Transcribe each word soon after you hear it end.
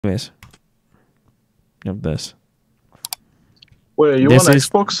anyways, you have this. Wait, are you This on is-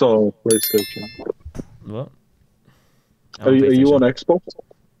 Xbox or PlayStation? What? Are you on Xbox?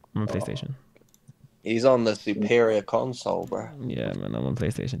 I'm on PlayStation. He's on the superior console, bro. Yeah, man, I'm on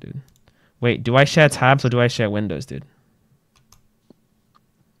PlayStation, dude. Wait, do I share tabs or do I share Windows, dude?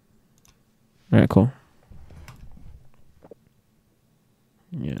 Alright, cool.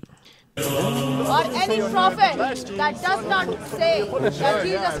 Yeah. Or any prophet that does not say that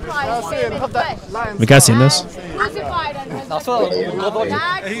Jesus Christ came in flesh. We guys seen this? Crucified and resurrected.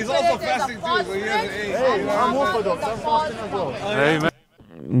 That He's also spirit is a fasting too, false but he has spirit, an and Muhammad is a false prophet. Amen.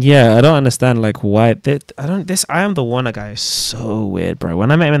 Yeah, I don't understand like why I am the Warner guy is so weird, bro.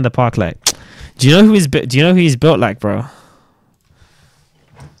 When I met him in the park, like, do you know who he's built like, bro?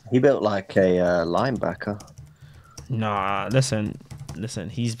 He built like a linebacker. Nah, listen.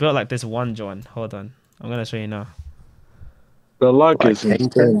 He's built like this one John. Hold on, I'm gonna show you now. The lag is Like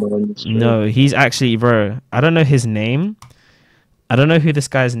insane. No, he's actually, bro. I don't know his name. I don't know who this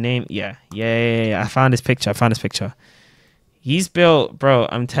guy's name. Yeah. I found his picture. He's built, bro.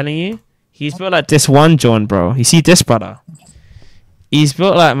 I'm telling you, he's built like this one John, bro. You see this brother? He's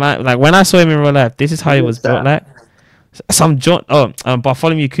built like like when I saw him in real life. This is how he was built like. Some John.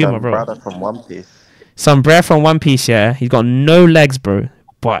 Bartholomew Kuma, bro. Brother from One Piece. Some bro from One Piece, yeah. He's got no legs, bro.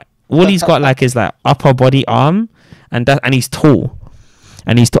 But all he's got like is like upper body arm, and he's tall,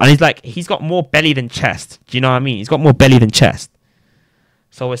 and he's like he's got more belly than chest. Do you know what I mean? He's got more belly than chest.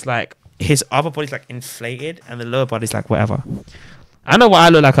 So it's like his upper body's like inflated, and the lower body's like whatever. I know what I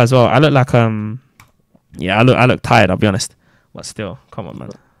look like as well. I look like yeah, I look tired. I'll be honest, but still, come on,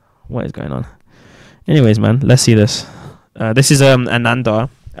 man. What is going on? Anyways, man, let's see this. This is Ananda,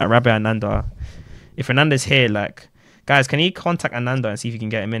 Rabbi Ananda. If Ananda's here, like, guys, can you contact Ananda and see if you can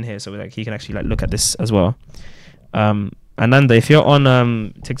get him in here so like he can actually like look at this as well. Ananda, if you're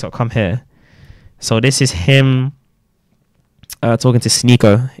on TikTok, come here. So this is him talking to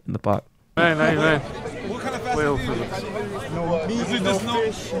Sneako in the park. Man. What kind of fast food? No meat, no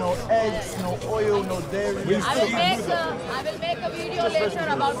fish, no eggs, no oil, no dairy. I will make a video later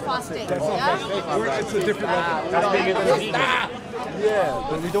about fasting. Yeah? It's a different level. Yeah,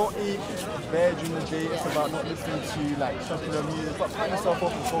 but we don't eat veg in the day. It's about not listening to like secular music, but cutting yourself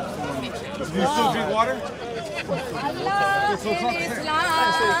off and focusing on it. Do you still drink water?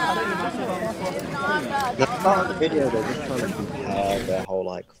 The start of the video, they're just trying to compare their whole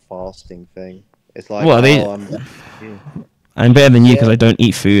like fasting thing. It's like, What, I'm better than you because I don't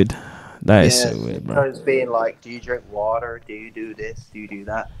eat food. That is so weird, bro. It's being like, do you drink water? Do you do this? Do you do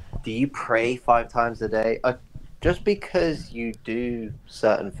that? Do you pray 5 times a day? Just because you do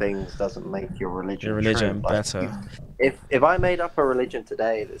certain things doesn't make your religion true. better. If I made up a religion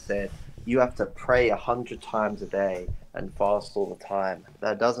today that said you have to pray 100 times a day and fast all the time,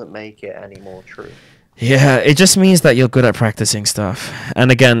 that doesn't make it any more true. Yeah, it just means that you're good at practicing stuff.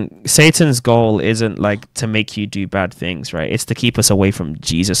 And again, Satan's goal isn't like to make you do bad things, right? It's to keep us away from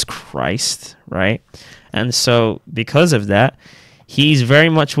Jesus Christ, right? And so because of that, he's very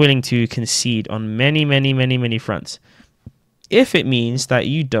much willing to concede on many fronts if it means that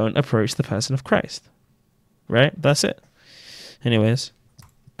you don't approach the person of Christ, right? That's it. Anyways.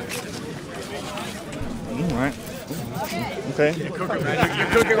 All right. Okay. You're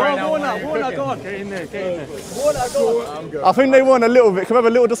cooking right now. Warner, go on. Get in there. I think they want a little bit. Can we have a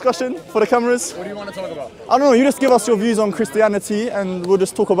little discussion for the cameras? What do you want to talk about? I don't know. You just give us your views on Christianity, and we'll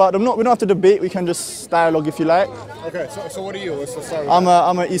just talk about them. We don't have to debate. We can just dialogue if you like. Okay, so what are you? Let's start with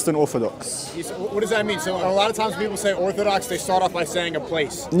I'm an Eastern Orthodox. What does that mean? So a lot of times people say Orthodox, they start off by saying a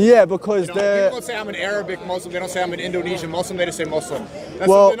place. Yeah, because People don't say I'm an Arabic Muslim. They don't say I'm an Indonesian Muslim. They just say Muslim. That's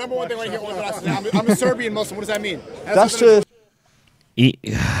Well- the number one thing when I hear Orthodox. I'm a Serbian Muslim. What does that mean? that's just.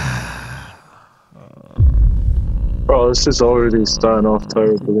 Bro, this is already starting off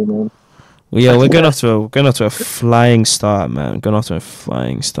terribly, man. Well, yeah, we're going off to a flying start, man. Going off to a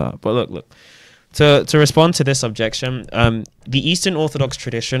flying start. But look. To respond to this objection, the Eastern Orthodox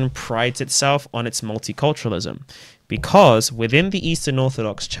tradition prides itself on its multiculturalism, because within the Eastern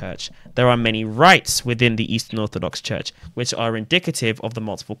Orthodox Church, there are many rites within the Eastern Orthodox Church, which are indicative of the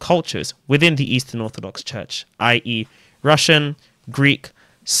multiple cultures within the Eastern Orthodox Church, i.e. Russian, Greek,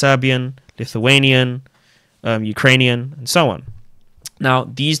 Serbian, Lithuanian, Ukrainian, and so on. Now,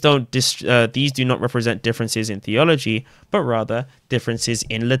 these do not represent differences in theology, but rather differences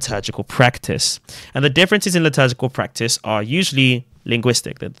in liturgical practice. And the differences in liturgical practice are usually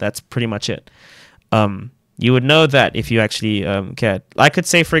linguistic. That's pretty much it. You would know that if you actually cared. I could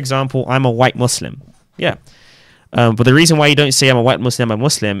say, for example, I'm a white Muslim. Yeah. But the reason why you don't say I'm a white Muslim, I'm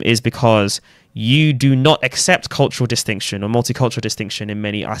Muslim, is because you do not accept cultural distinction or multicultural distinction in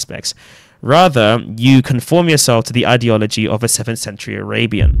many aspects. Rather, you conform yourself to the ideology of a 7th century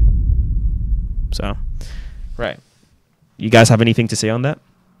Arabian. So, right. You guys have anything to say on that?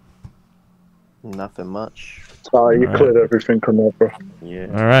 Nothing much. You cleared everything on that, bro. Yeah.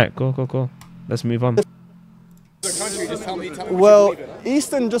 All right, cool. Let's move on. Well,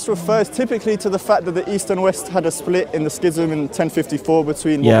 Eastern just refers typically to the fact that the East and West had a split in the schism in 1054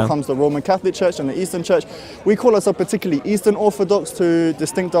 between what becomes the Roman Catholic Church and the Eastern Church. We call ourselves particularly Eastern Orthodox to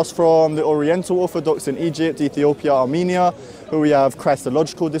distinct us from the Oriental Orthodox in Egypt, Ethiopia, Armenia, who we have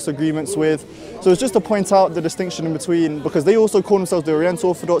Christological disagreements with. So it's just to point out the distinction in between, because they also call themselves the Oriental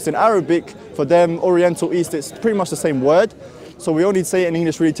Orthodox. In Arabic, for them, Oriental East, it's pretty much the same word. So we only say it in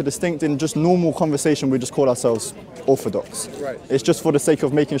English really to distinct. In just normal conversation, we just call ourselves Orthodox. Right. It's just for the sake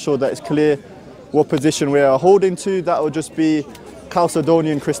of making sure that it's clear what position we are holding to. That will just be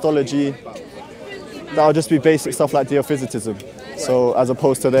Chalcedonian Christology. That will just be basic stuff like Diophysitism. So as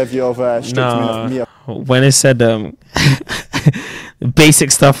opposed to their view of strict when it said basic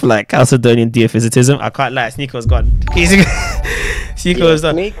stuff like Chalcedonian Diophysitism, I can't lie, Sneako's gone.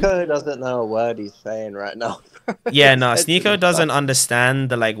 Sneako doesn't know a word he's saying right now. Sneako doesn't understand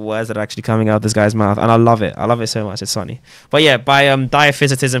the like words that are actually coming out of this guy's mouth, and I love it so much. It's funny. But yeah, by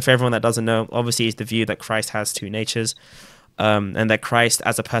Diophysitism, for everyone that doesn't know, obviously it's the view that Christ has two natures, and that Christ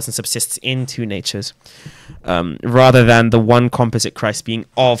as a person subsists in two natures, rather than the one composite Christ being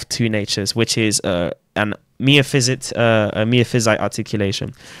of two natures, which is an Miaphysite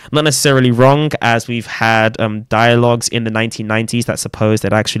articulation. Not necessarily wrong, as we've had dialogues in the 1990s that suppose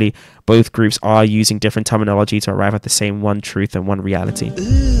that actually both groups are using different terminology to arrive at the same one truth and one reality.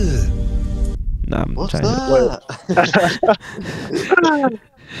 What's that?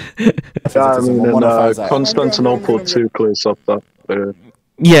 Constantinople too clears up that.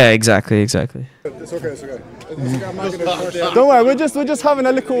 Yeah, exactly. It's okay. Don't worry, we're just having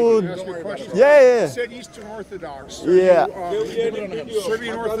a little. Yeah. You said Eastern Orthodox. Yeah.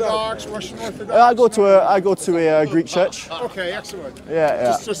 Serbian Orthodox, Russian Orthodox. I go to a Greek church. Okay, excellent.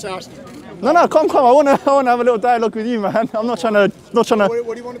 Yeah. Just asking. No, come. I wanna have a little dialogue with you, man. I'm not trying to. What do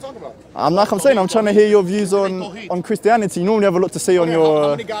you want to talk about? I'm trying to hear your views on Christianity. You normally have a lot to say on your. How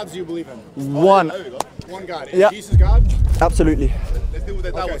many gods do you believe in? One. One God. Is Yeah. Jesus God? Absolutely. Let's deal with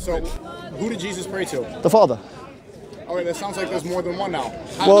that. Okay, so who did Jesus pray to? The Father. Okay, that sounds like there's more than one now.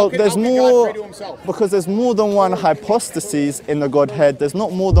 There's more God pray to himself? because there's more than one hypostases in the Godhead. There's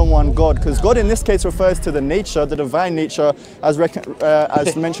not more than one God, because God in this case refers to the nature, the divine nature, as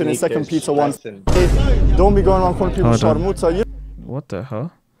mentioned in 2 Peter 1. Don't be going around calling people sharmuta. What the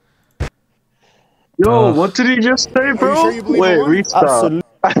hell? Yo, what did he just say, bro? Sure you believe in one? Restart.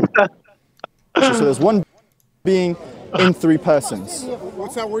 Absolutely. So there's one being in three persons.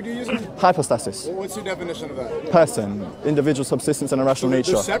 What's that word you're using? Hypostasis. What's the definition of that? Person, individual subsistence and a rational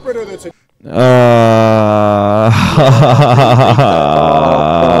nature. They're separate or they're together?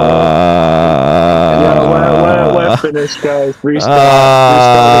 We're finished, guys. Restart.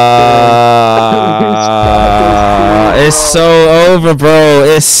 It's so over, bro.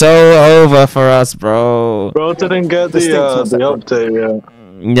 It's so over for us, bro. Bro didn't get the update yet.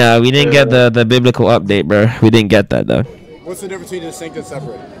 Yeah, we didn't get the biblical update, bro. We didn't get that, though. What's the difference between distinct and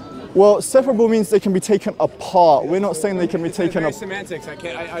separate? Well, separable means they can be taken apart. We're not saying they can be taken apart. Semantics.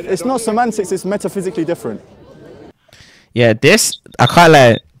 It's not semantics, it's metaphysically different. Yeah, this, I can't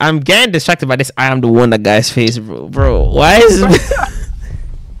lie. I'm getting distracted by this I am the one that guy's face, bro. Why is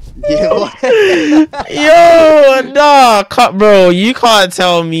Yo, no, bro, you can't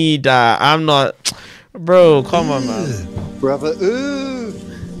tell me that I'm not. Bro, come on, man. Brother,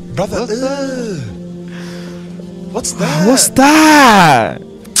 What's that?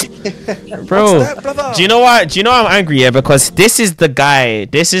 Bro, What's that, do you know why? Do you know I'm angry? Yeah, because this is the guy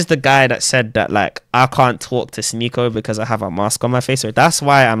that said that like I can't talk to Sneako because I have a mask on my face. So that's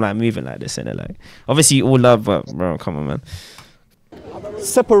why I'm like moving like this, innit? Like, obviously you all love, but bro, come on, man.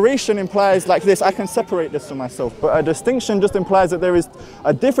 Separation implies like this, I can separate this from myself, but a distinction just implies that there is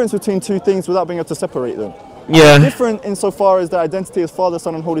a difference between two things without being able to separate them. Yeah. Different insofar as their identity as Father,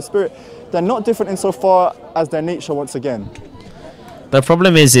 Son and Holy Spirit. They're not different insofar as their nature once again. The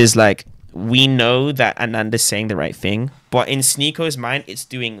problem is like we know that Ananda's saying the right thing, but in Sneako's mind it's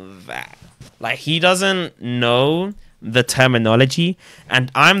doing that. Like he doesn't know the terminology,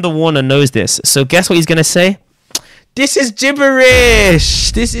 and I'm the one that knows this. So guess what he's gonna say? This is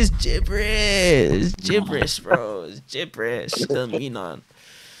gibberish. This is gibberish. Gibberish, bro. It's gibberish. It don't mean none.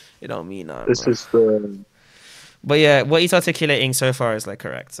 It don't mean none. This is the. But yeah, what he's articulating so far is like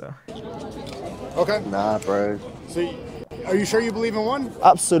correct. So. Okay. Nah, bro. See, Are you sure you believe in one?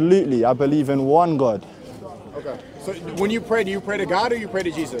 Absolutely, I believe in one God. Okay. So when you pray, do you pray to God or you pray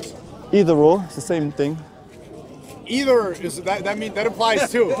to Jesus? Either or, it's the same thing. Either is that mean that applies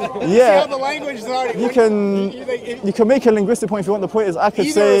too. Yeah. See how the language is already. You can make a linguistic point if you want. The point is, I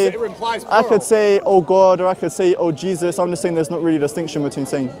could say, oh God, or I could say, oh Jesus. I'm just saying there's not really a distinction between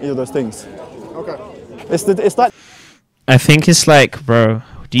saying either of those things. Okay. It's like. I think it's like, bro,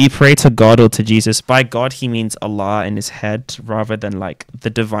 do you pray to God or to Jesus? By God, he means Allah in his head rather than like the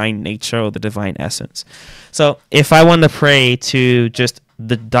divine nature or the divine essence. So if I want to pray to just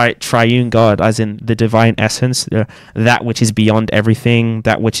the triune God, as in the divine essence, that which is beyond everything,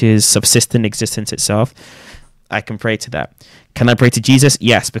 that which is subsistent existence itself, I can pray to that. Can I pray to Jesus?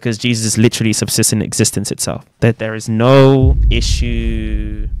 Yes, because Jesus is literally subsistent existence itself. That there is no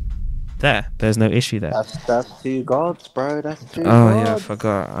issue there. There's no issue there. That's two gods, bro. That's two Oh gods. yeah,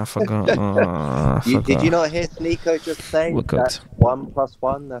 I forgot. Oh, Did you not hear Sneako just say that 1 +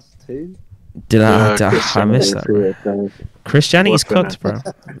 1, that's 2? Did I miss that, bro? Christianity's cooked, bro.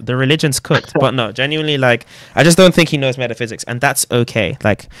 The religion's cooked. But no, genuinely, like, I just don't think he knows metaphysics, and that's okay.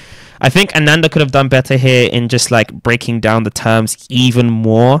 Like, I think Ananda could have done better here in just like breaking down the terms even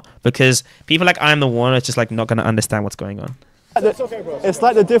more, because people like I'm the one are just like not gonna understand what's going on. It's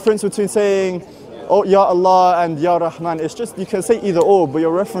like the difference between saying, oh, Ya Allah and Ya Rahman. It's just, you can say either or, but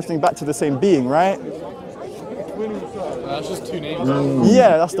you're referencing back to the same being, right? That's just two names.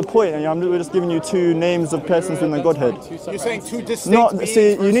 Yeah, that's the point. And we're just giving you two names of persons in the Godhead. You're saying two distinct beings.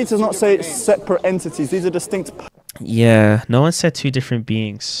 See, you need to not say separate entities. These are distinct. Yeah, no one said two different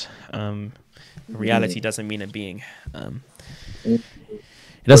beings. Reality doesn't mean a being. It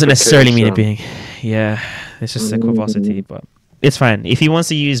doesn't necessarily mean a being. Yeah, it's just equivocity, but it's fine. If he wants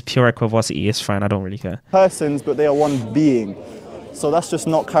to use pure equivocity, it's fine. I don't really care. Persons, but they are one being. So that's just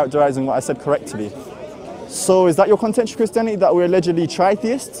not characterizing what I said correctly. So is that your contention, Christianity, that we're allegedly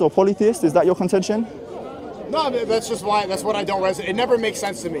tritheists or polytheists? Is that your contention? No, that's just why. That's what I don't resonate. It never makes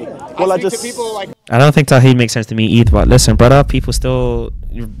sense to me. Well, I speak to people like. I don't think Tawheed makes sense to me either. But listen, brother, people still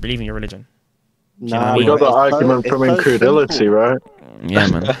believe in your religion. Nah, we got the argument from incredulity, right? Yeah,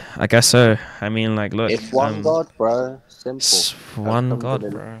 man. I guess so. I mean, like, look. It's one God, bro. Simple. It's one God,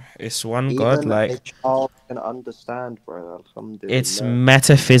 bro. It's one Even God. Like, a child can understand, bro. it's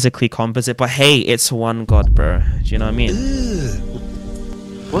metaphysically composite, but hey, it's one God, bro. Do you know what I mean?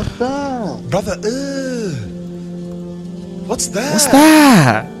 What's that, brother? What's that? What's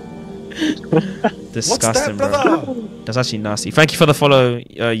that? What's that, Disgusting, brother? bro. That's actually nasty. Thank you for the follow,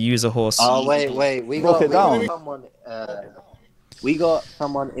 user horse. Oh wait, we got someone. We got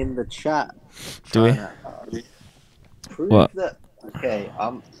someone in the chat. Do we? Prove What? that.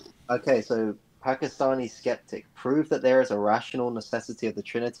 Okay, so Pakistani skeptic. Prove that there is a rational necessity of the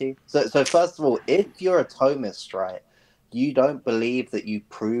Trinity. So first of all, if you're a Thomist, right, you don't believe that you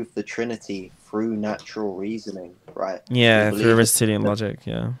prove the Trinity through natural reasoning, right? Yeah, through Aristotelian logic.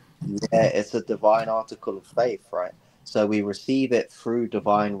 Yeah. Yeah, it's a divine article of faith, right? So we receive it through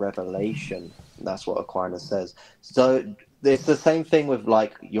divine revelation. That's what Aquinas says. So it's the same thing with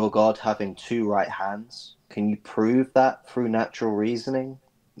like your God having two right hands. Can you prove that through natural reasoning?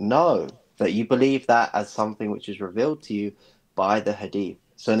 No, but you believe that as something which is revealed to you by the Hadith.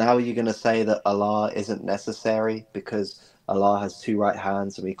 So now you're going to say that Allah isn't necessary because Allah has two right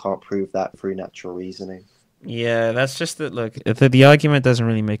hands and we can't prove that through natural reasoning. Yeah, that's just that. Look, the argument doesn't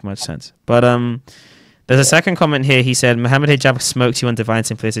really make much sense. But there's a second comment here. He said, Muhammad Hijab smoked you on divine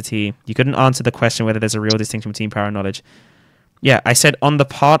simplicity. You couldn't answer the question whether there's a real distinction between power and knowledge. Yeah, I said on the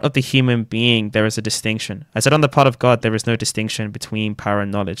part of the human being, there is a distinction. I said on the part of God, there is no distinction between power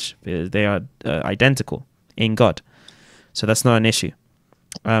and knowledge. They are identical in God. So that's not an issue.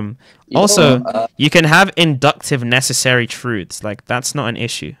 Also, you can have inductive necessary truths. Like, that's not an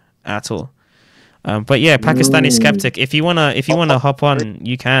issue at all. But yeah, Pakistani skeptic. If you wanna hop on,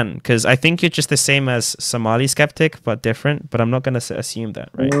 you can, because I think you're just the same as Somali skeptic, but different. But I'm not gonna assume that,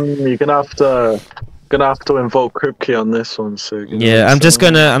 right? You're gonna have to invoke Kripke on this one, so yeah, I'm just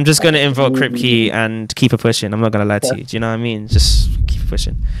gonna invoke Kripke and keep it pushing. I'm not gonna lie to you. Do you know what I mean? Just keep it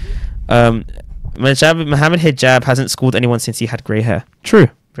pushing. Muhammad Hijab hasn't schooled anyone since he had grey hair. True,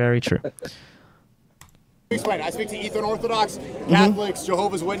 very true. Explain. I speak to Eastern Orthodox, Catholics,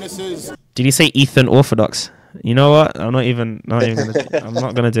 Jehovah's Witnesses. Did you say Ethan Orthodox? You know what? I'm not even gonna. I'm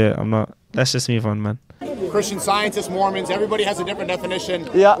not gonna do it. I'm not. Let's just move on, man. Christian Scientists, Mormons, everybody has a different definition.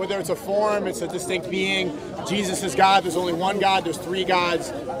 Yeah. Whether it's a form, it's a distinct being. Jesus is God. There's only one God. There's three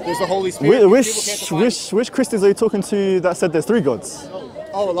gods. There's the Holy Spirit. Which Christians are you talking to that said there's three gods?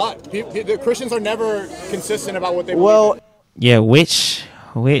 Oh, a lot. The Christians are never consistent about what they believe in. Yeah, which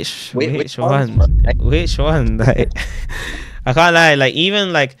Which one? Bro? Which one? Like, I can't lie. Like,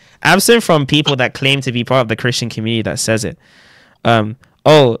 even like absent from people that claim to be part of the Christian community that says it.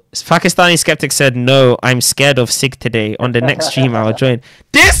 Oh, Pakistani skeptic said no. I'm scared of Sikh today. On the next stream, I'll join.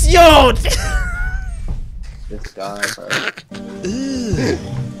 This yo. This guy, bro.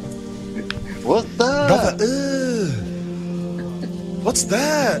 What's that? Brother, what's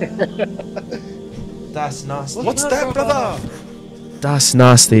that? That's nasty. What's that, brother? That's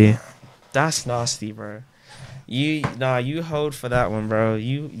nasty. That's nasty, bro. You hold for that one, bro.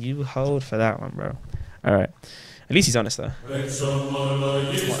 You hold for that one, bro. All right. At least he's honest though. What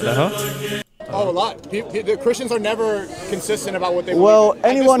the hell? Oh, a lot. The Christians are never consistent about what they believe. Well, in.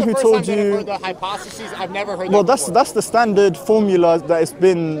 anyone who told I've you, heard the hypotheses, I've never heard. well, that that's the standard formula that it's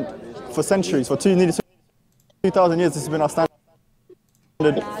been for centuries, for nearly 2,000 years. This has been our standard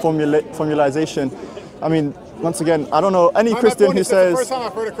formalization. I mean, once again, I don't know any Christian who says. The first time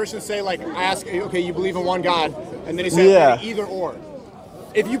I've heard a Christian say, like, I ask, okay, you believe in one God, and then he said, yeah, okay, either or.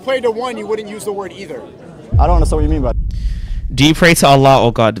 If you played to one, you wouldn't use the word either. I don't understand what you mean by that. Do you pray to Allah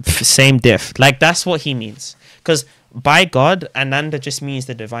or God? Same diff. Like, that's what he means. Because by God, Ananda just means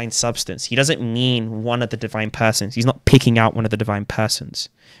the divine substance. He doesn't mean one of the divine persons. He's not picking out one of the divine persons,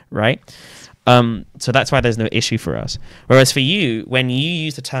 right? So that's why there's no issue for us. Whereas for you, when you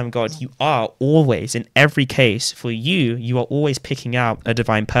use the term God, you are always, in every case, for you, you are always picking out a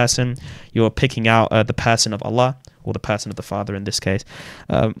divine person. You're picking out the person of Allah, or the person of the Father in this case.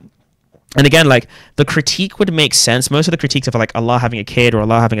 And again, like, the critique would make sense. Most of the critiques of like Allah having a kid or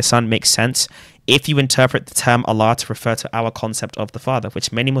Allah having a son makes sense if you interpret the term Allah to refer to our concept of the Father,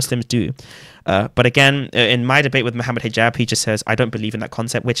 which many Muslims do. But again, in my debate with Muhammad Hijab, he just says, I don't believe in that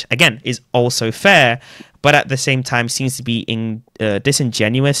concept, which again is also fair, but at the same time seems to be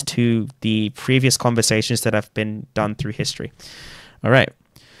disingenuous to the previous conversations that have been done through history. All right.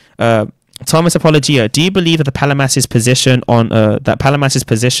 Thomas Apologia, do you believe that the Palamas's position on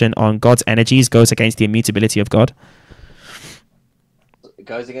God's energies goes against the immutability of God? It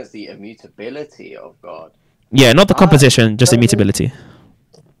goes against the immutability of God. Yeah, not the composition, just immutability.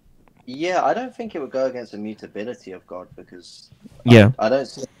 Yeah, I don't think it would go against the immutability of God because I don't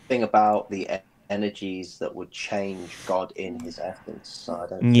see anything about the energies that would change God in his essence. So I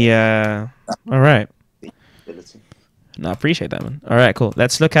don't. Yeah. All right. No, I appreciate that, man. All right, cool.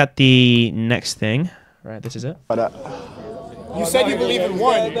 Let's look at the next thing. All right, this is it. You said you believe in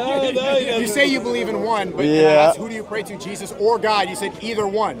one. You say you believe in one, but you ask, who do you pray to, Jesus or God? You said either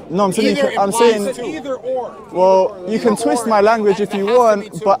one. No, I'm saying either or. Well, you can twist my language if you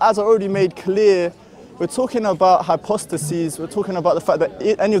want, but as I already made clear, we're talking about hypostases. We're talking about the fact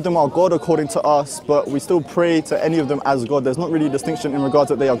that any of them are God according to us, but we still pray to any of them as God. There's not really a distinction in regards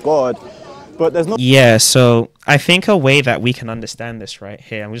that they are God. But there's no. Yeah, so I think a way that we can understand this right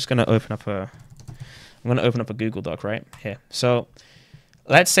here, I'm just going to open up a Google Doc right here. So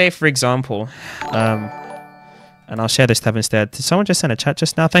let's say, for example, and I'll share this tab instead. Did someone just send a chat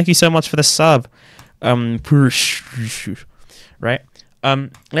just now? Thank you so much for the sub. Right?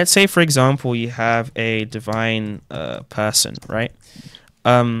 Let's say, for example, you have a divine person, right?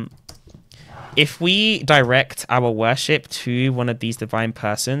 If we direct our worship to one of these divine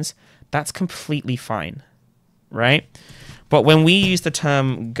persons, that's completely fine, right? But when we use the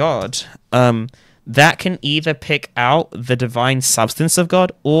term God, that can either pick out the divine substance of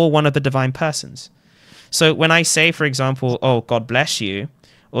God or one of the divine persons. So when I say, for example, oh, God bless you,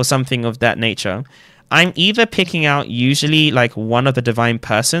 or something of that nature, I'm either picking out usually like one of the divine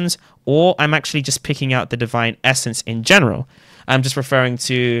persons, or I'm actually just picking out the divine essence in general. I'm just referring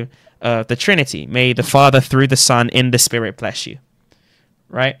to the Trinity. May the Father through the Son in the Spirit bless you,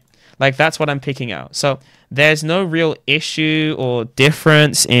 right? Like, that's what I'm picking out. So there's no real issue or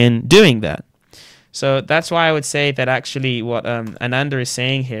difference in doing that. So that's why I would say that actually what Ananda is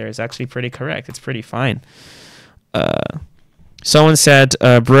saying here is actually pretty correct. It's pretty fine. Someone said,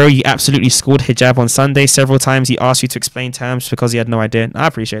 bro, you absolutely scored hijab on Sunday. Several times he asked you to explain terms because he had no idea. I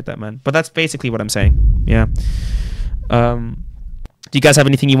appreciate that, man. But that's basically what I'm saying. Yeah. Do you guys have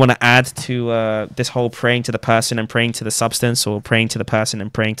anything you want to add to this whole praying to the person and praying to the substance, or praying to the person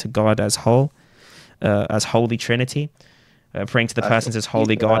and praying to God as whole, as Holy Trinity? Praying to the persons as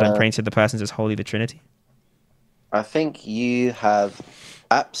Holy God and praying to the persons as Holy the Trinity? I think you have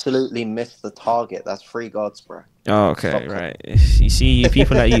absolutely missed the target. That's three gods, bro. Oh, okay, right. You see, you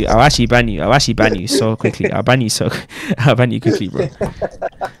people like you, I'll actually ban you. I'll actually ban you so quickly. I'll ban you quickly, bro.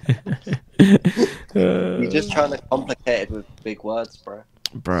 You're just trying to complicate it with big words, bro.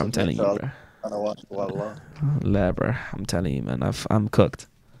 Bro, I'm telling you, bro. La, bro. I'm telling you, man. I'm cooked.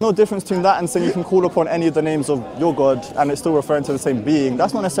 No difference between that and saying you can call upon any of the names of your God and it's still referring to the same being.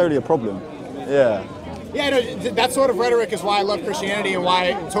 That's not necessarily a problem. Yeah. Yeah, no, that sort of rhetoric is why I love Christianity and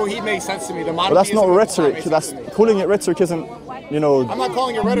why Tawhid makes sense to me. The But that's not rhetoric. That's calling it rhetoric isn't, you know. I'm not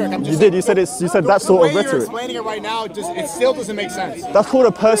calling it rhetoric. I'm just. You did. You said it's. You said that sort of The way you're rhetoric. explaining it right now, it still doesn't make sense. That's called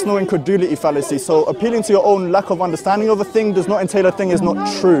a personal incredulity fallacy. So appealing to your own lack of understanding of a thing does not entail a thing is not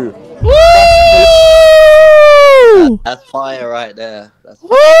true. That's fire right there. That's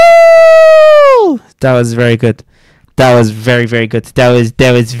Woo! That was very good. That was very, very good. That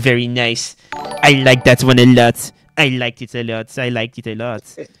was very nice. I like that one a lot. I liked it a lot. I liked it a lot.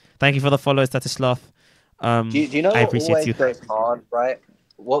 Thank you for the follow, Statislav. do you know I what appreciate always you. goes hard, right?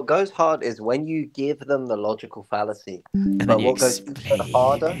 What goes hard is when you give them the logical fallacy. And But then you what goes even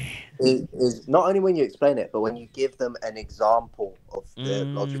harder is not only when you explain it, but when you give them an example of the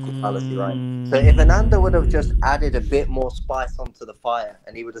logical fallacy, right? So if Ananda would have just added a bit more spice onto the fire,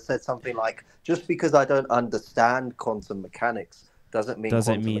 and he would have said something like, "Just because I don't understand quantum mechanics doesn't mean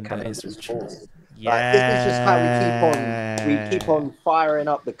quantum mechanics is false." Yeah. Like, this is just how we keep on firing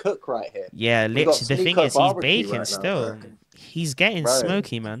up the cook right here. Yeah, We got literally. The thing Sneako is, he's barbecue baking right now, still. bro. He's getting Bro.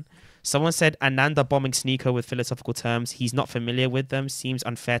 smoky, man. Someone said Ananda bombing Sneako with philosophical terms. He's not familiar with them. Seems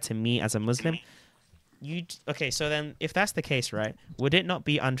unfair to me as a Muslim. Okay, so then if that's the case, right? Would it not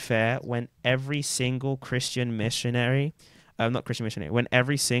be unfair when every single Christian missionary, not Christian missionary, when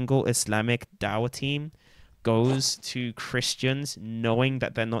every single Islamic dawah team goes to Christians knowing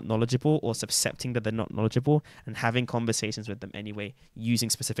that they're not knowledgeable or accepting that they're not knowledgeable and having conversations with them anyway, using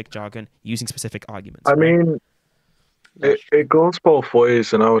specific jargon, using specific arguments? I right? mean, it goes both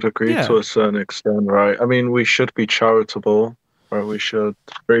ways, and I would agree to a certain extent, right? I mean, we should be charitable, right? We should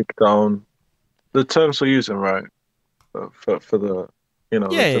break down the terms we're using, right? For the, the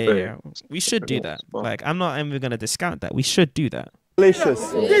debate. Yeah. We should do that. Like, I'm not even going to discount that. We should do that. By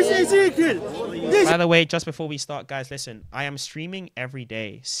the way, just before we start, guys, listen, I am streaming every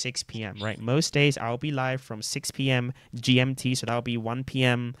day, 6 p.m., right? Most days I'll be live from 6 p.m. GMT, so that'll be 1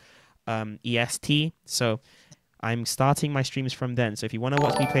 p.m. EST. So I'm starting my streams from then. So if you want to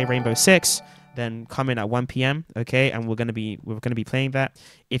watch me play Rainbow Six, then come in at 1 p.m. Okay, and we're gonna be playing that.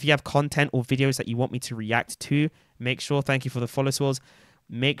 If you have content or videos that you want me to react to, make sure. Thank you for the follow souls.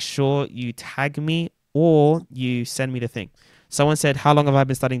 Make sure you tag me or you send me the thing. Someone said, "How long have I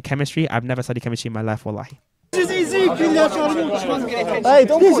been studying chemistry?" I've never studied chemistry in my life, wallahi. Hey,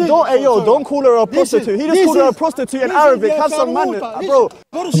 don't call her a prostitute. He just called her a prostitute in Arabic. Have some manners, bro.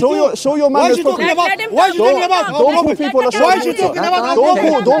 Show your manners. Don't call people a short muta.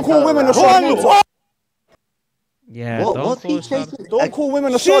 Don't call women a short muta. Yeah, don't call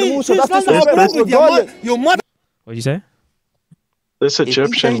women a short muta. That's disrespectful. What did you say? This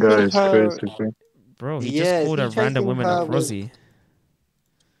Egyptian guy is crazy. Bro, he just called a random woman a prosy.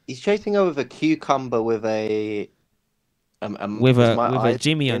 He's chasing her with a cucumber with a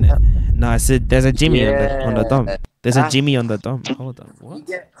Jimmy on it. No, I said there's a Jimmy on the dump. There's a Jimmy on the dump. Hold on, what? You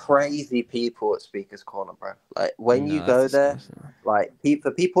get crazy people at Speaker's Corner, bro. Like when you go there, like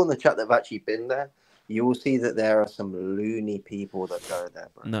for people in the chat that have actually been there, you will see that there are some loony people that go there,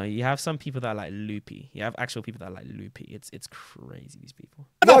 bro. No, you have some people that are like loopy. You have actual people that are like loopy. It's crazy, these people.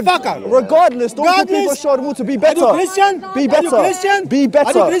 Regardless, don't call people short muta. Be better. Be better. Be better. Be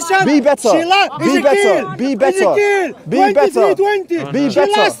better. Be better. Be better. Be better. Be better. Be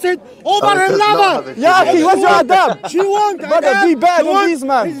better. Over him, lava. Yaki, what's your adab? She won't. Brother, be better than these,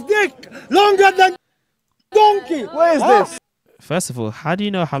 man. His dick longer than donkey. Where is this? First of all, how do you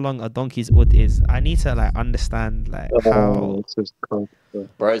know how long a donkey's oud is? I need to like understand like how.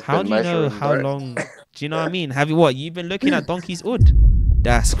 How do you know how long? Do you know what I mean? Have you've been looking at donkey's oud?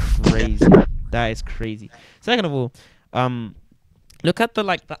 That's crazy. That is crazy. Second of all, look at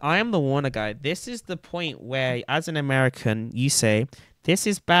the I am the Warner guy. This is the point where, as an American, you say, "This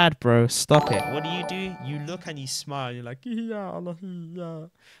is bad, bro. Stop it." What do? You look and you smile. You're like, "Yeah, Allah, yeah."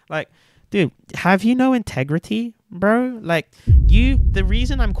 Like, dude, have you no integrity, bro? Like, the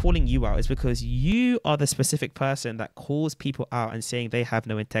reason I'm calling you out is because you are the specific person that calls people out and saying they have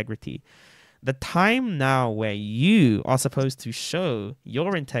no integrity. The time now where you are supposed to show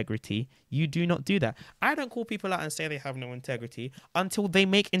your integrity, you do not do that. I don't call people out and say they have no integrity until they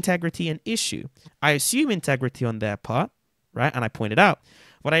make integrity an issue. I assume integrity on their part, right? And I point it out.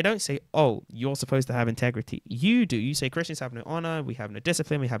 But I don't say, "Oh, you're supposed to have integrity." You do. You say Christians have no honor, we have no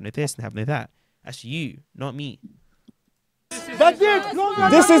discipline, we have no this and have no that. That's you, not me.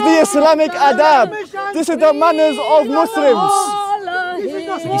 This is the Islamic adab. This is the manners of Muslims.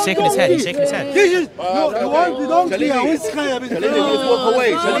 He's shaking his head. He's shaking his head. Leave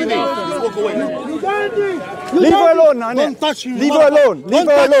her alone, Nane. Don't touch me. Leave her alone. Leave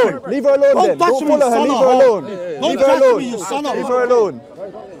her alone. Leave her alone. Then. Don't follow her. Leave her alone. Leave her alone. Leave her alone.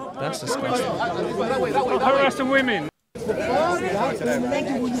 That's disgusting. Harassing women.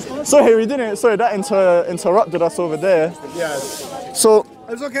 Sorry, we didn't. Sorry, that interrupted us over there. Yes. So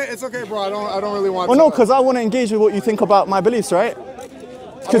It's okay, bro. I don't really want. Well, no, because I want to engage with what you think about my beliefs, right?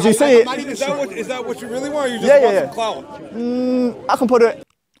 Because you say it. Is that what you really want? Or you just want some clout? I can put it.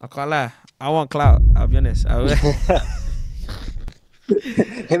 I can't lie. I want clout. I'll be honest. I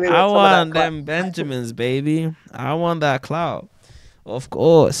want them Benjamins, baby. I want that clout. Of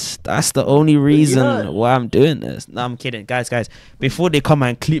course. That's the only reason why I'm doing this. No, I'm kidding. Guys. Before they come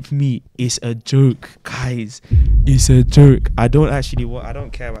and clip me, it's a joke. Guys, it's a joke. I don't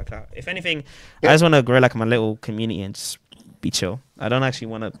care about clout. If anything, I just want to grow like my little community and just be chill. I don't actually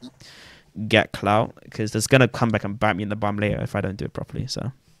want to get clout because it's going to come back and bite me in the bum later if I don't do it properly.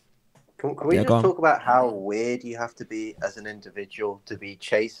 So Can we just talk about how weird you have to be as an individual to be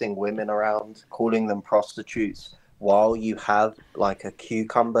chasing women around, calling them prostitutes, while you have like a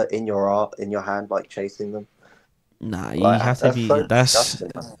cucumber in your hand, like chasing them? Nah, you have to be. So that's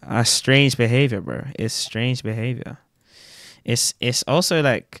strange behavior, bro. It's strange behavior. It's also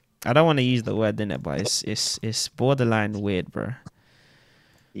like, I don't want to use the word in it, but it's borderline weird, bro.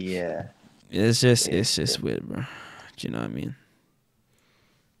 Yeah. It's just weird, bro. Do you know what I mean?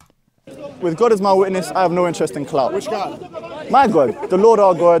 With God as my witness, I have no interest in clout. Which God? My God, the Lord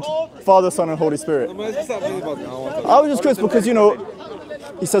our God, Father, Son, and Holy Spirit. I was just curious because, you know,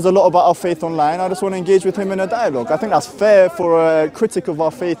 he says a lot about our faith online. I just want to engage with him in a dialogue. I think that's fair for a critic of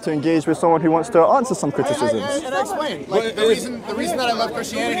our faith to engage with someone who wants to answer some criticisms. And I explain. Like, the reason that I love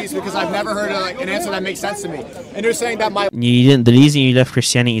Christianity is because I've never heard an answer that makes sense to me. And you're saying that the reason you left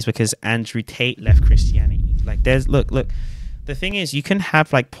Christianity is because Andrew Tate left Christianity. Like, look. The thing is, you can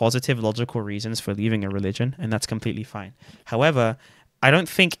have like positive logical reasons for leaving a religion, and that's completely fine. However, I don't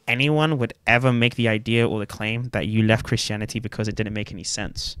think anyone would ever make the idea or the claim that you left Christianity because it didn't make any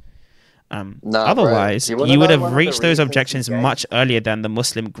sense. Otherwise, you would have reached those objections much earlier than the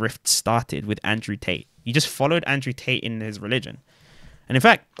Muslim grift started with Andrew Tate. You just followed Andrew Tate in his religion. And in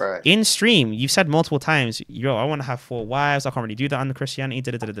fact, in stream, you've said multiple times, yo, I want to have 4 wives. I can't really do that under Christianity.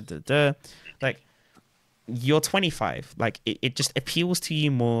 Like, you're 25. Like, it just appeals to you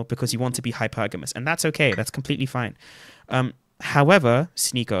more because you want to be hypergamous. And that's okay. That's completely fine. However,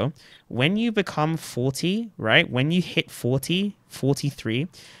 Sneako, when you become 40, right? When you hit 40, 43,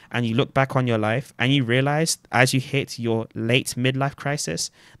 and you look back on your life and you realize as you hit your late midlife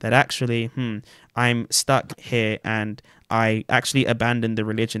crisis that actually, I'm stuck here and I actually abandoned the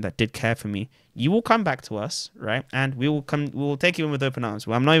religion that did care for me, you will come back to us, right? And we will take you in with open arms.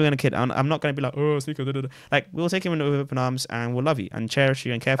 Well, I'm not even going to kid. I'm not going to be like, oh, Sneako, like, we'll take you in with open arms and we'll love you and cherish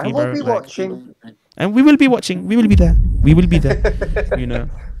you and care for you, bro. And we'll be watching. And we will be watching. We will be there. We will be there. You know?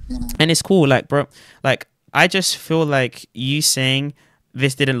 And it's cool, like, bro. Like, I just feel like you saying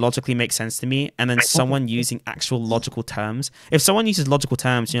this didn't logically make sense to me, and then someone using actual logical terms. If someone uses logical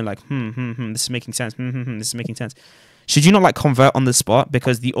terms, you're like, this is making sense. This is making sense. Should you not like convert on the spot?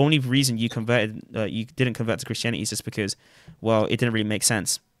 Because the only reason you didn't convert to Christianity is just because, well, it didn't really make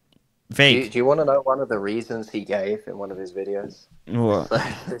sense. Vague. Do you want to know one of the reasons he gave in one of his videos? What?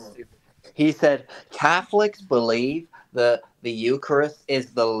 He said Catholics believe that the Eucharist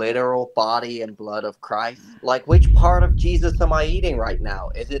is the literal body and blood of Christ. Like, which part of Jesus am I eating right now?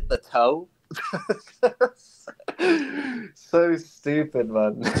 Is it the toe? So stupid,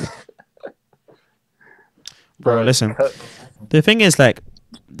 man. Bro, listen. The thing is, like,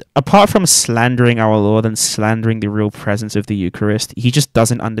 apart from slandering our Lord and slandering the real presence of the Eucharist, he just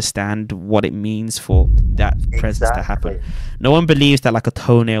doesn't understand what it means for that presence to happen. No one believes that like a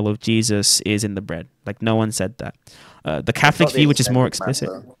toenail of Jesus is in the bread. Like, no one said that. The Catholic view, which is more explicit.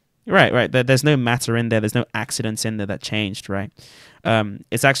 Right. There's no matter in there. There's no accidents in there that changed, right?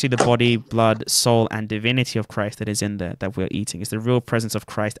 It's actually the body, blood, soul, and divinity of Christ that is in there that we're eating. It's the real presence of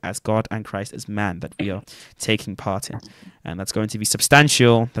Christ as God and Christ as man that we are taking part in. And that's going to be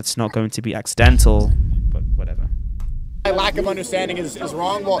substantial. That's not going to be accidental, but whatever. My lack of understanding is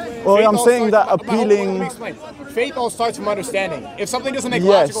wrong. Well, I'm saying that appealing... Let me explain. Faith all starts from understanding. If something doesn't make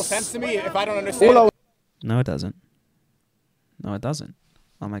logical sense to me, if I don't understand... No, it doesn't. No, it doesn't.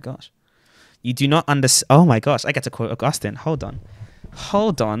 Oh my gosh. You do not understand. Oh my gosh. I get to quote Augustine. Hold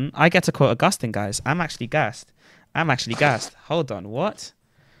on. I get to quote Augustine, guys. I'm actually gassed. Hold on. What?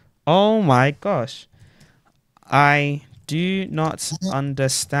 Oh my gosh. I do not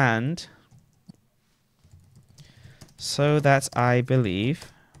understand so that I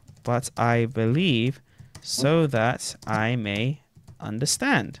believe, but I believe so that I may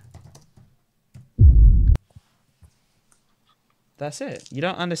understand. That's it. You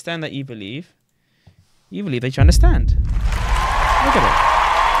don't understand that you believe. You believe that you understand. Look at it.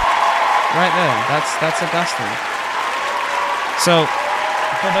 Right there. That's Augustine. So,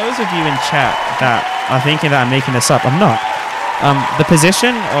 for those of you in chat that are thinking that I'm making this up, I'm not. The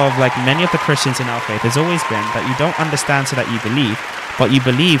position of like many of the Christians in our faith has always been that you don't understand so that you believe, but you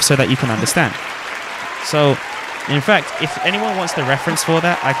believe so that you can understand. So, in fact, if anyone wants the reference for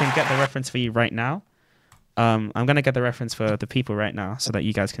that, I can get the reference for you right now. I'm going to get the reference for the people right now so that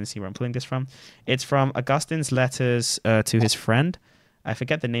you guys can see where I'm pulling this from. It's from Augustine's letters to his friend. I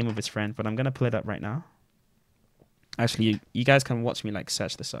forget the name of his friend, but I'm going to pull it up right now. Actually, you guys can watch me like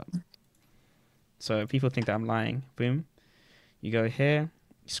search this up. So if people think that I'm lying, boom. You go here,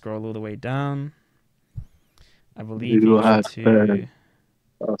 you scroll all the way down. I believe you go to...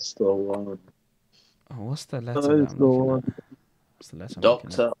 That's the one. Oh, what's the letter that I'm looking at? What's the letter I'm looking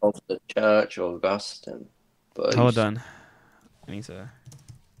at? Doctor of the Church, Augustine. Hold on. I need to...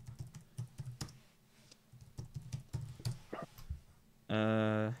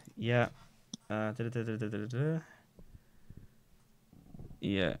 yeah.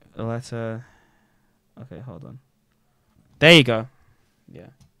 Yeah, a letter... Okay, hold on. There you go. Yeah.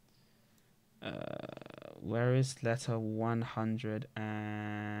 Where is letter 100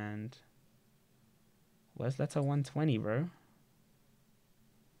 and... Where's letter 120, bro?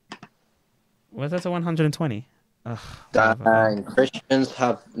 Where's letter 120? Dang, Christians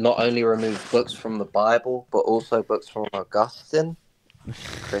have not only removed books from the Bible, but also books from Augustine.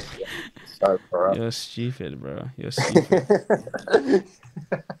 Christian, so corrupt. You're stupid, bro. You're stupid.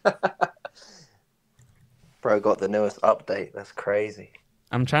 Bro got the newest update. That's crazy.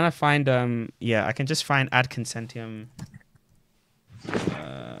 I'm trying to find yeah, I can just find ad consentium.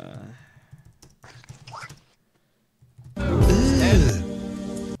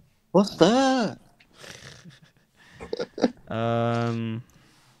 What's that? Oh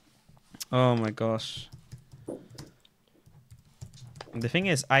my gosh. The thing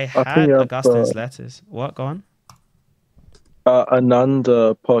is, I had Augustine's letters. What? Go on.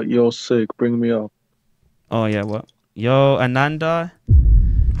 Ananda, pot your sig, bring me up. Oh yeah, what? Yo, Ananda.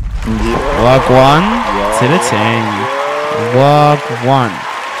 Wagwan to the team. Wagwan.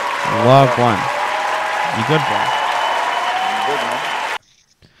 Wagwan. You good, bro?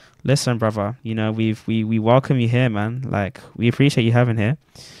 Listen, brother. You know we welcome you here, man. Like we appreciate you having here.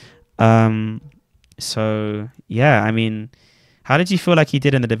 So yeah, I mean, how did you feel like you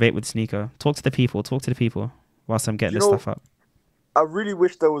did in the debate with Sneako? Talk to the people. Talk to the people. Whilst I'm getting this stuff up. I really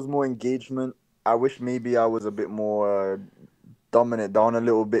wish there was more engagement. I wish maybe I was a bit more dumbing it down a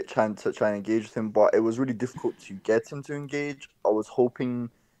little bit, trying to engage with him. But it was really difficult to get him to engage. I was hoping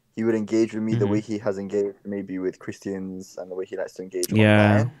he would engage with me the way he has engaged maybe with Christians and the way he likes to engage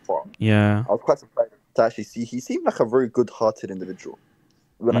online. But yeah. I was quite surprised to actually see. He seemed like a very good-hearted individual.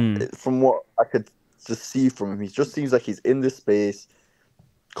 From what I could just see from him, he just seems like he's in this space,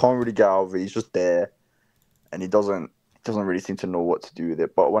 can't really get out of it. He's just there, and he doesn't really seem to know what to do with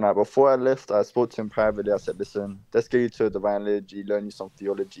it. But before I left, I spoke to him privately. I said, "Listen, let's get you to divine liturgy, learn you some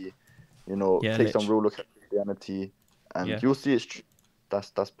theology, take some real look at Christianity, and you'll see it's true."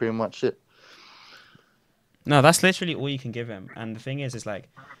 That's pretty much it. No, that's literally all you can give him. And the thing is like,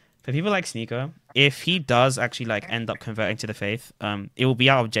 for people like Sneako, if he does actually like end up converting to the faith, it will be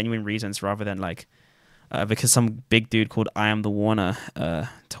out of genuine reasons rather than like because some big dude called I Am the Warner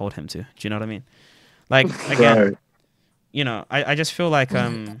told him to. Do you know what I mean? Like again, I just feel like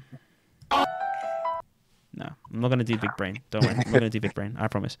no, I'm not gonna do big brain. Don't worry, I'm not gonna do big brain. I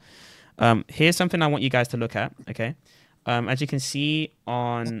promise. Here's something I want you guys to look at. Okay, as you can see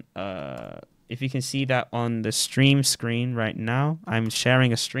on if you can see that on the stream screen right now, I'm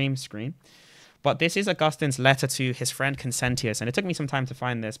sharing a stream screen. But this is Augustine's letter to his friend Consentius, and it took me some time to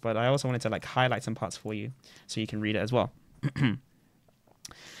find this, but I also wanted to like highlight some parts for you so you can read it as well.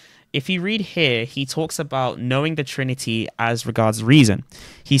 If you read here, he talks about knowing the Trinity as regards reason.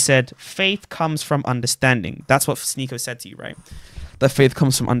 He said, faith comes from understanding. That's what Sneako said to you, right? That faith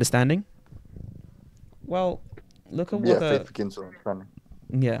comes from understanding? Well, look at what faith begins with understanding.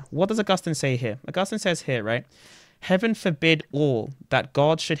 Yeah. What does Augustine say here? Augustine says here, right? Heaven forbid all that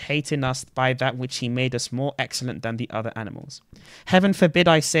God should hate in us by that which he made us more excellent than the other animals. Heaven forbid,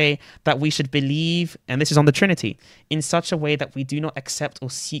 I say, that we should believe, and this is on the Trinity, in such a way that we do not accept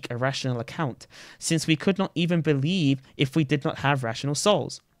or seek a rational account, since we could not even believe if we did not have rational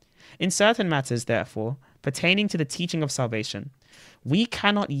souls. In certain matters, therefore, pertaining to the teaching of salvation, we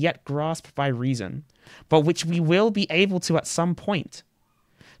cannot yet grasp by reason, but which we will be able to at some point.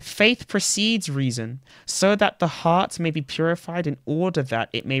 Faith precedes reason, so that the heart may be purified in order that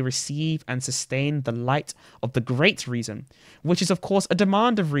it may receive and sustain the light of the great reason, which is of course a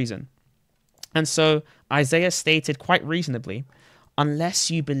demand of reason. And so Isaiah stated quite reasonably,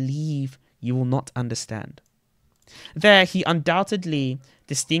 unless you believe, you will not understand. There he undoubtedly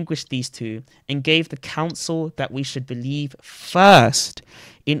distinguished these two and gave the counsel that we should believe first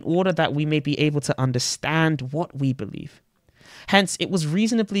in order that we may be able to understand what we believe. Hence, it was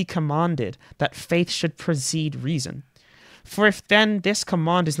reasonably commanded that faith should precede reason. For if then this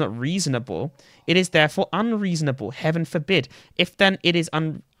command is not reasonable, it is therefore unreasonable, heaven forbid. If then it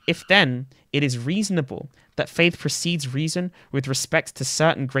is reasonable that faith precedes reason with respect to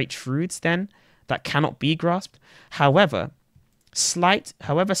certain great truths then that cannot be grasped, however slight,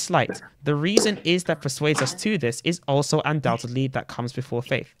 the reason is that persuades us to this is also undoubtedly that comes before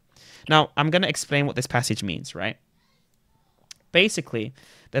faith. Now, I'm going to explain what this passage means, right? Basically,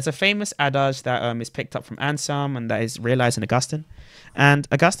 there's a famous adage that is picked up from Anselm and that is realized in Augustine. And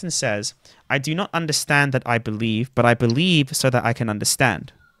Augustine says, I do not understand that I believe, but I believe so that I can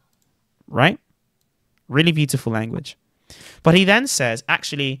understand. Right? Really beautiful language. But he then says,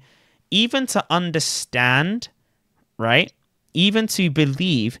 actually, even to understand, right? Even to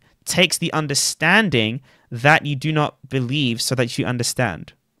believe takes the understanding that you do not believe so that you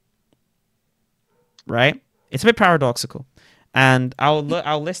understand. Right? It's a bit paradoxical. And I'll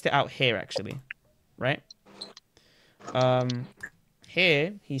list it out here, actually. Right?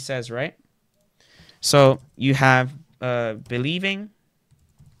 Here, he says, right? So you have believing.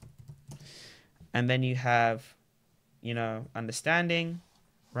 And then you have, understanding,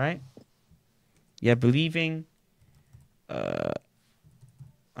 right? Yeah, believing,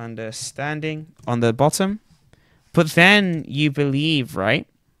 understanding on the bottom. But then you believe, right?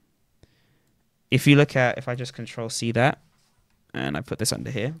 If you look at, if I just Control C that, and I put this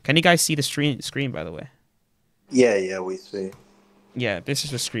under here. Can you guys see the screen, by the way? Yeah, we see. Yeah, this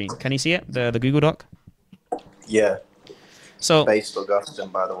is the screen. Can you see it? The Google Doc? Yeah. So based Augustine,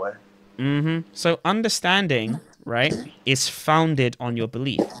 by the way. So understanding, right, is founded on your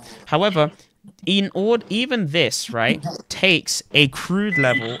belief. However, even this, right, takes a crude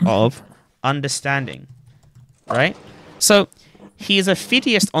level of understanding, right? So he is a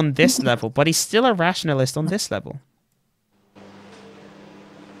fideist on this level, but he's still a rationalist on this level.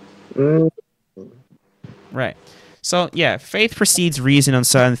 Right. So, yeah, faith precedes reason on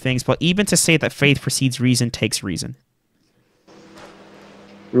certain things, but even to say that faith precedes reason takes reason.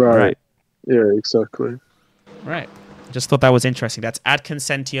 Right. Yeah, exactly. Right. Just thought that was interesting. That's Ad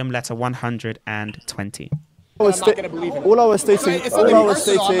Consentium, letter 120. All I was stating.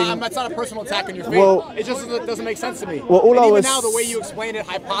 That's not a personal attack on your faith. Well, it just doesn't make sense to me. Well, even now, the way you explain it,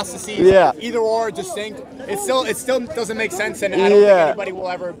 hypostases, either or, distinct, it still doesn't make sense, and I don't think anybody will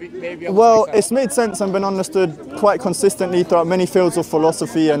ever be able to make sense. It's made sense and been understood quite consistently throughout many fields of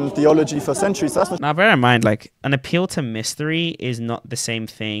philosophy and theology for centuries. Now, bear in mind, like, an appeal to mystery is not the same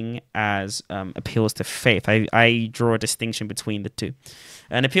thing as appeals to faith. I draw a distinction between the two.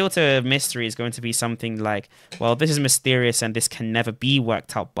 An appeal to mystery is going to be something like, well, this is mysterious and this can never be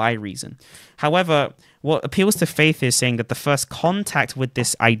worked out by reason. However, what appeals to faith is saying that the first contact with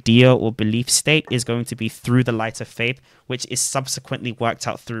this idea or belief state is going to be through the light of faith, which is subsequently worked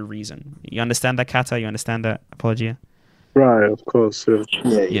out through reason. You understand that, Kata? You understand that, Apologia? Right, of course, yeah.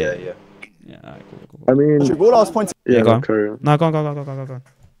 Yeah. All right, cool. I mean... All I was pointing... Yeah, go on. Carry on. No, go on.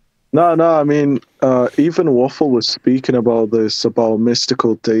 No, I mean, even Waffle was speaking about this, about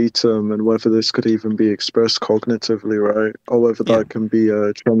mystical datum and whether this could even be expressed cognitively, right? Or whether that can be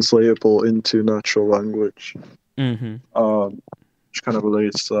translatable into natural language. Which kind of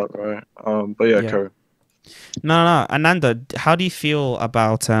relates to that, right? But yeah, carry on. No. Ananda, how do you feel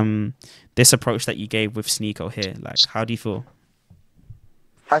about this approach that you gave with Sneako here? Like, how do you feel?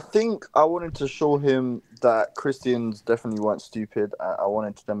 I think I wanted to show him that Christians definitely weren't stupid. I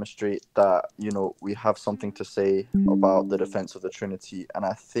wanted to demonstrate that, we have something to say about the defense of the Trinity. And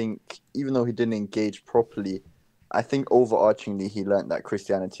I think, even though he didn't engage properly, I think overarchingly he learned that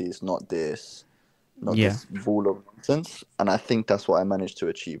Christianity is not this ball of nonsense. And I think that's what I managed to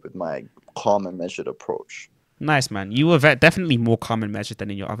achieve with my calm and measured approach. Nice, man. You were definitely more calm and measured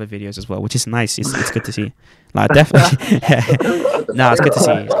than in your other videos as well, which is nice. It's good to see. Like, definitely. No, it's good to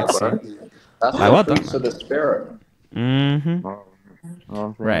see. It's good to see. That's what fruits of the spirit.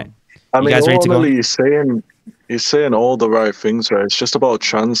 Right. I mean, ultimately, he's saying all the right things, right? It's just about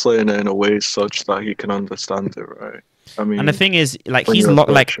translating it in a way such that he can understand it, right? I mean, and the thing is, like, he's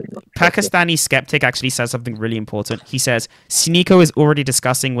like Pakistani skeptic actually says something really important. He says Sneako is already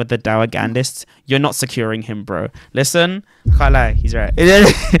discussing with the Dawagandists. You're not securing him, bro. Listen, I can't lie. He's right.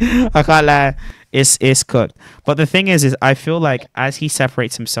 I can't lie. It's cooked. But the thing is I feel like as he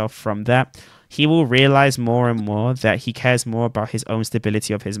separates himself from that, he will realize more and more that he cares more about his own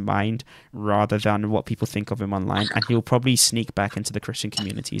stability of his mind rather than what people think of him online, and he'll probably sneak back into the Christian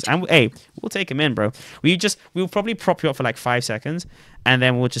communities. And hey, we'll take him in, bro. We'll probably prop you up for like 5 seconds, and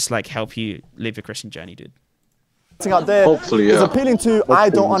then we'll just like help you live your Christian journey, dude. Out there is appealing to I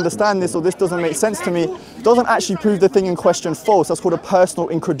don't understand this or this doesn't make sense to me doesn't actually prove the thing in question false. That's called a personal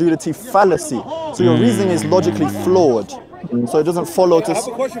incredulity fallacy. So your reasoning is logically flawed. So it doesn't follow to... I have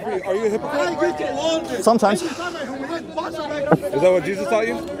a question for you. Are you a hypocrite? Sometimes. Is that what Jesus taught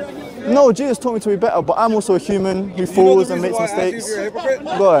you? No, Jesus taught me to be better, but I'm also a human who falls and makes mistakes.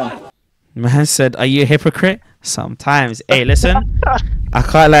 Go on. Man said, are you a hypocrite? Sometimes. Hey, listen. I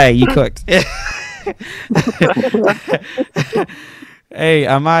can't lie, you cooked. Hey,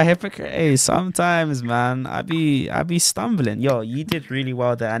 am I a hypocrite? Hey, sometimes, man. I be stumbling. Yo, you did really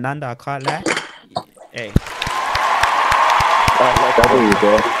well there, Ananda. I can't lie. Hey.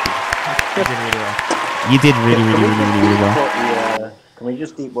 You did really well. Can we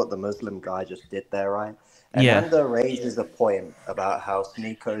just eat what the Muslim guy just did there, right? Ananda raises a point about how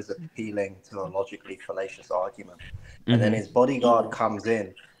Sneako is appealing to a logically fallacious argument. And then his bodyguard comes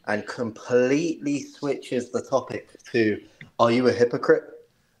in and completely switches the topic to, are you a hypocrite?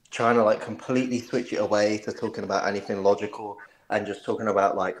 Trying to like completely switch it away to talking about anything logical and just talking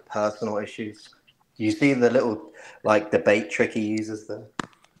about like personal issues. You see the little like debate trick he uses there?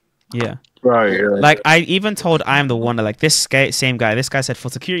 Yeah. Right. Yeah. Like I even told I am the one that like this same guy. This guy said for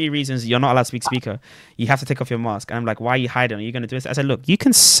security reasons you're not allowed to speak speaker. You have to take off your mask. And I'm like, why are you hiding? Are you gonna do this? I said, look, you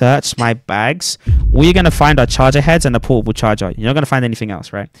can search my bags. All you're gonna find are charger heads and a portable charger. You're not gonna find anything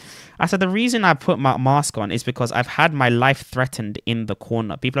else, right? I said the reason I put my mask on is because I've had my life threatened in the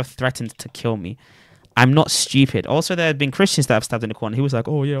corner. People have threatened to kill me. I'm not stupid. Also, there have been Christians that have stabbed in the corner. He was like,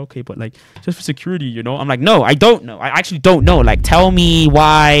 oh, yeah, okay, but like, just for security, you know? I'm like, no, I don't know. I actually don't know. Like, tell me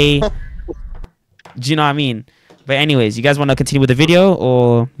why. Do you know what I mean? But anyways, you guys want to continue with the video,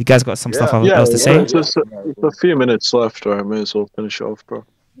 or you guys got some stuff else to say? Just a few minutes left, or I may as well finish off, bro.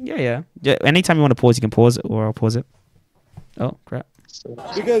 Yeah. Anytime you want to pause, you can pause it, or I'll pause it. Oh, crap.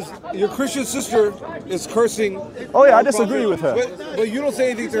 Because your Christian sister is cursing. Oh yeah, I disagree with her. But you don't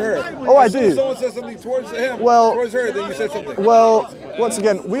say anything to her. Oh, I do. If someone says something towards him, towards her, then you say something. Well, once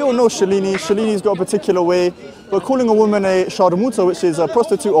again, we all know Shalini. Shalini's got a particular way. But calling a woman a sharmuta, which is a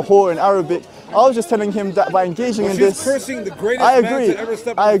prostitute or whore in Arabic, I was just telling him that by engaging in this, cursing the greatest man to ever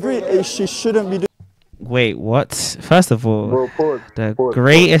step I agree. She shouldn't be doing. Wait, what? First of all, the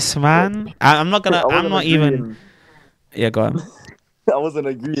greatest man. I'm not gonna. I'm not even. Yeah, go on. I wasn't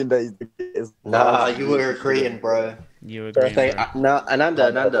agreeing that he's the greatest. Nah, you were agreeing, bro. You were agreeing. Say, no,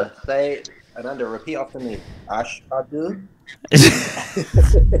 Ananda, say, Ananda, repeat after me. Ashhadu.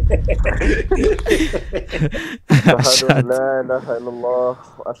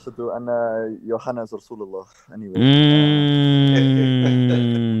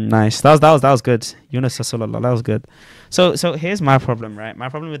 Nice. That was good. Yunus Rasulullah. That was good. So here's my problem, right? My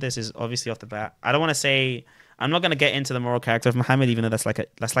problem with this is obviously off the bat. I don't want to say. I'm not gonna get into the moral character of Muhammad, even though that's a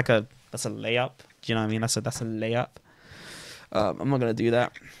layup. Do you know what I mean? That's a layup. I'm not gonna do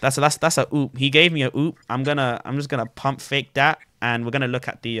that. That's a oop. He gave me a oop. I'm just gonna pump fake that, and we're gonna look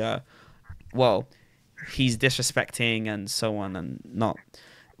at the he's disrespecting and so on and not.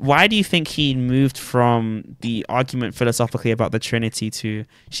 Why do you think he moved from the argument philosophically about the Trinity to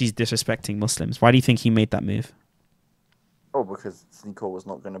she's disrespecting Muslims? Why do you think he made that move? Oh, because Sneako was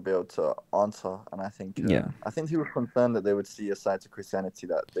not going to be able to answer, and I think he was concerned that they would see a side to Christianity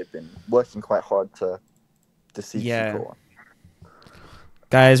that they've been working quite hard to deceive Sneako on.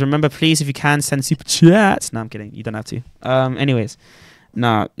 Guys, remember, please, if you can, send super chats. No, I'm kidding. You don't have to. Anyways,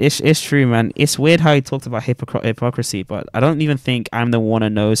 no, it's true, man. It's weird how he talked about hypocrisy, but I don't even think I'm the one who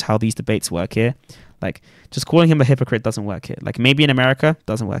knows how these debates work here. Like, just calling him a hypocrite doesn't work here. Like, maybe in America,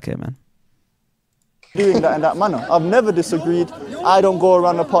 doesn't work here, man. Doing that in that manner. I've never disagreed. I don't go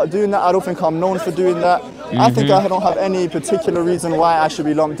around the park doing that. I don't think I'm known for doing that. I think I don't have any particular reason why I should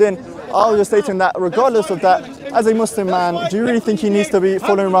be lumped in. I was just stating that regardless of that, as a Muslim man, do you really think he needs to be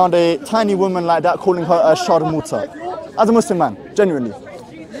following around a tiny woman like that, calling her a sharmuta? As a Muslim man, genuinely.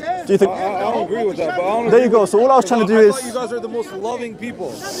 Do you think? I don't agree with that. But there you go. So all I was trying to do is. You guys are the most loving people.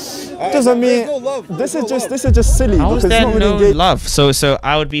 Doesn't mean this is just silly. How is there no love? So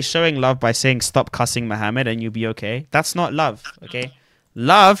I would be showing love by saying stop cussing Muhammad and you'll be okay. That's not love. Okay,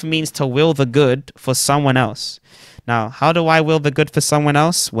 love means to will the good for someone else. Now, how do I will the good for someone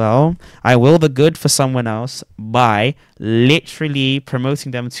else? Well, I will the good for someone else by literally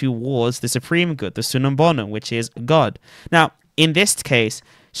promoting them towards the supreme good, the Sunnah Bonum, which is God. Now, in this case,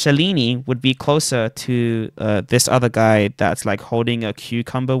 Shalini would be closer to this other guy that's like holding a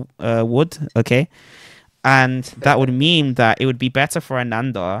cucumber wood, okay? And that would mean that it would be better for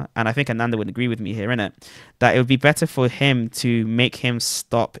Ananda, and I think Ananda would agree with me here, innit? That it would be better for him to make him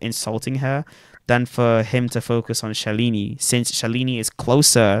stop insulting her than for him to focus on Shalini, since Shalini is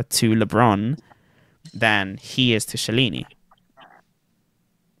closer to LeBron than he is to Shalini.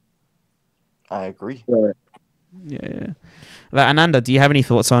 I agree. Yeah. Like, Ananda, do you have any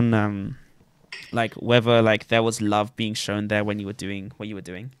thoughts on like whether like there was love being shown there when you were doing what you were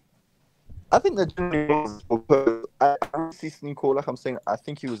doing? I think that genuinely was, because I don't see Sneako, like I'm saying, I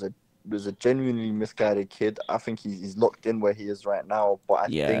think he was a genuinely misguided kid. I think he's locked in where he is right now, but I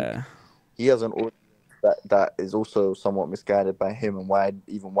think he has an audience that is also somewhat misguided by him, and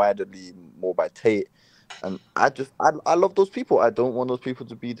even widely more by Tate. And I love those people. I don't want those people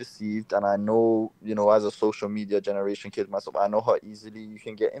to be deceived. And I know, as a social media generation kid myself, I know how easily you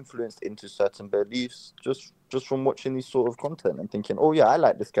can get influenced into certain beliefs just from watching these sort of content and thinking, oh yeah, I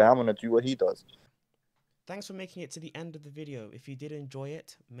like this guy, I'm gonna do what he does. Thanks for making it to the end of the video. If you did enjoy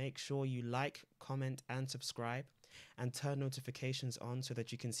it, make sure you like, comment, and subscribe, and turn notifications on so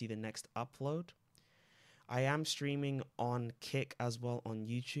that you can see the next upload. I am streaming on Kick as well on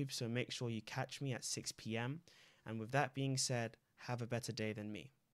YouTube, so make sure you catch me at 6 p.m. And with that being said, have a better day than me.